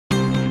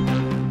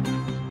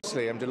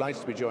firstly, I'm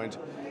delighted to be joined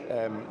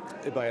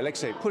by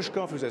Alexey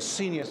Pushkov, who's a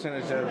senior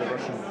senator of the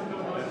Russian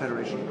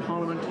Federation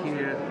Parliament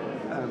here,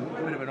 a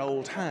bit of an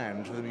old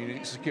hand for the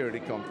Munich Security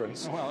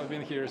Conference. Well, I've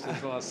been here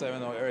since the last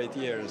 7 or 8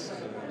 years.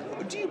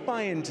 Do you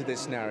buy into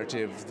this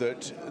narrative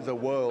that the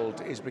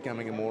world is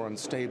becoming a more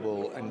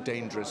unstable and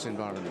dangerous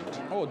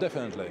environment? Oh,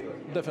 definitely,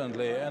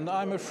 definitely. And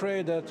I'm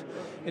afraid that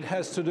it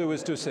has to do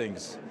with two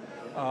things.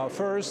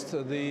 First,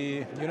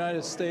 the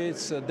United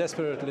States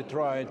desperately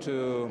try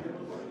to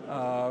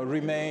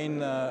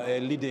remain a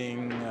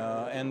leading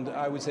and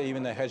I would say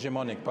even a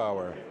hegemonic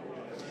power.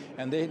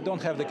 And they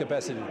don't have the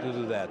capacity to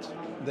do that.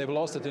 They've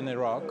lost it in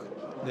Iraq.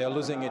 They are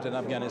losing it in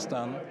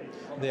Afghanistan.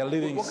 They are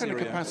leaving What Syria.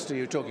 kind of capacity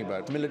are you talking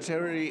about?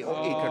 Military or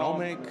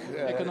economic?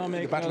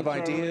 Economic, the battle of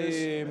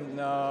ideas?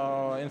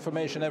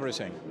 Information,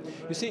 everything.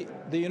 You see,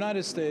 the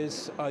United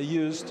States are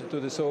used to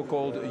the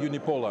so-called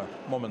unipolar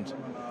moment,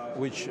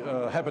 which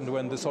happened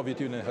when the Soviet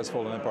Union has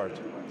fallen apart.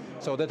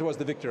 So that was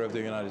the victory of the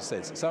United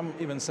States. Some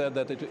even said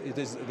that it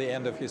is the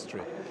end of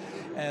history.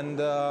 And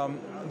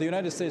the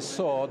United States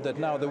thought that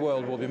now the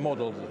world will be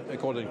modeled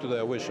according to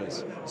their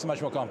wishes. It's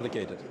much more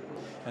complicated.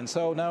 And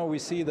so now we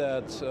see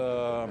that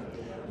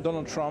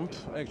Donald Trump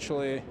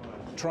actually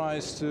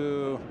tries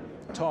to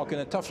talk in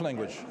a tough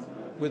language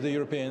with the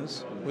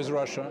Europeans, with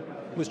Russia,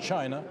 with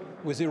China,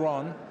 with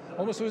Iran,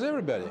 almost with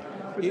everybody.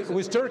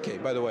 With Turkey,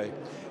 by the way.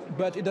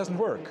 But it doesn't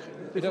work.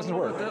 It doesn't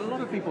work. A lot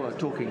of people are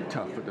talking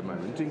tough at the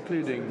moment,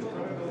 including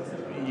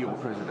your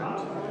president.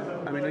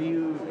 I mean,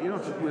 you're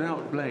not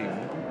without blame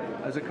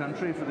as a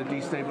country for the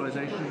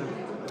destabilization of the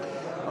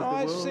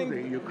world,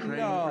 the Ukraine,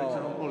 for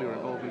example, your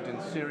involvement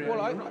in Syria.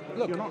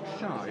 Well, you're not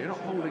shy, you're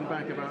not holding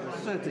back about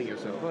asserting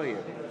yourself, are you?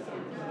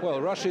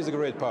 Well, Russia is a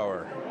great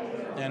power.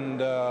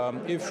 And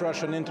if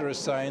Russian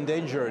interests are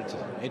endangered,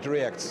 it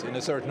reacts in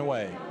a certain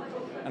way.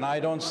 And I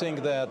don't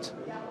think that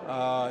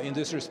in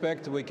this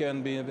respect we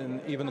can be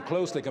even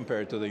closely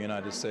compared to the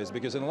United States,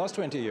 because in the last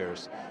 20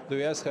 years the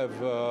US have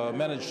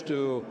managed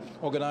to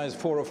organize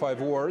 4 or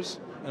 5 wars,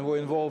 and were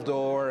involved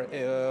over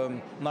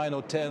 9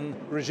 or 10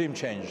 regime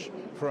change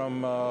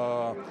from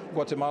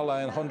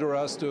Guatemala and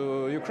Honduras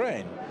to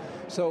Ukraine.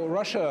 So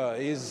Russia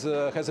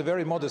has a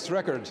very modest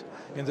record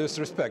in this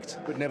respect.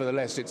 But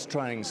nevertheless, it's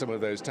trying some of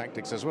those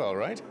tactics as well,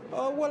 right?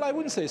 Well, I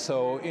wouldn't say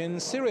so. In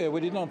Syria, we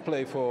did not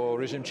play for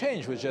regime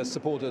change. We just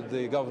supported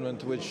the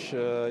government which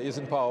is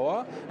in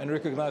power and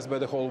recognized by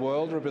the whole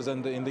world,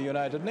 represented in the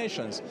United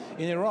Nations.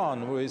 In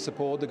Iran, we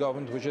support the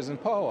government which is in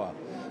power.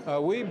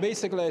 We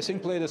basically, I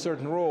think, played a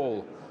certain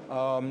role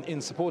in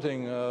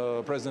supporting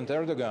President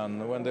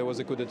Erdogan when there was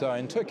a coup d'etat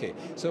in Turkey.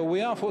 So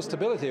we are for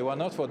stability, we're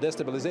not for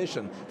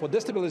destabilization. For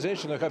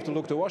destabilization, you have to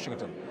look to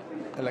Washington.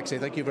 Alexey,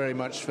 thank you very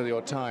much for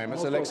your time.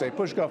 It's Alexey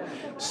Pushkov,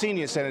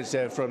 senior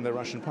senator from the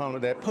Russian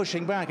parliament. They're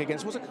pushing back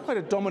against what's quite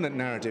a dominant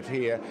narrative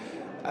here,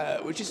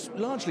 which is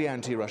largely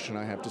anti-Russian,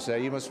 I have to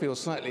say. You must feel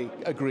slightly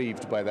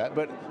aggrieved by that,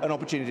 but an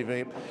opportunity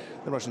for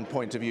the Russian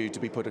point of view to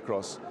be put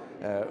across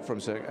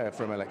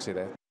from Alexey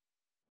there.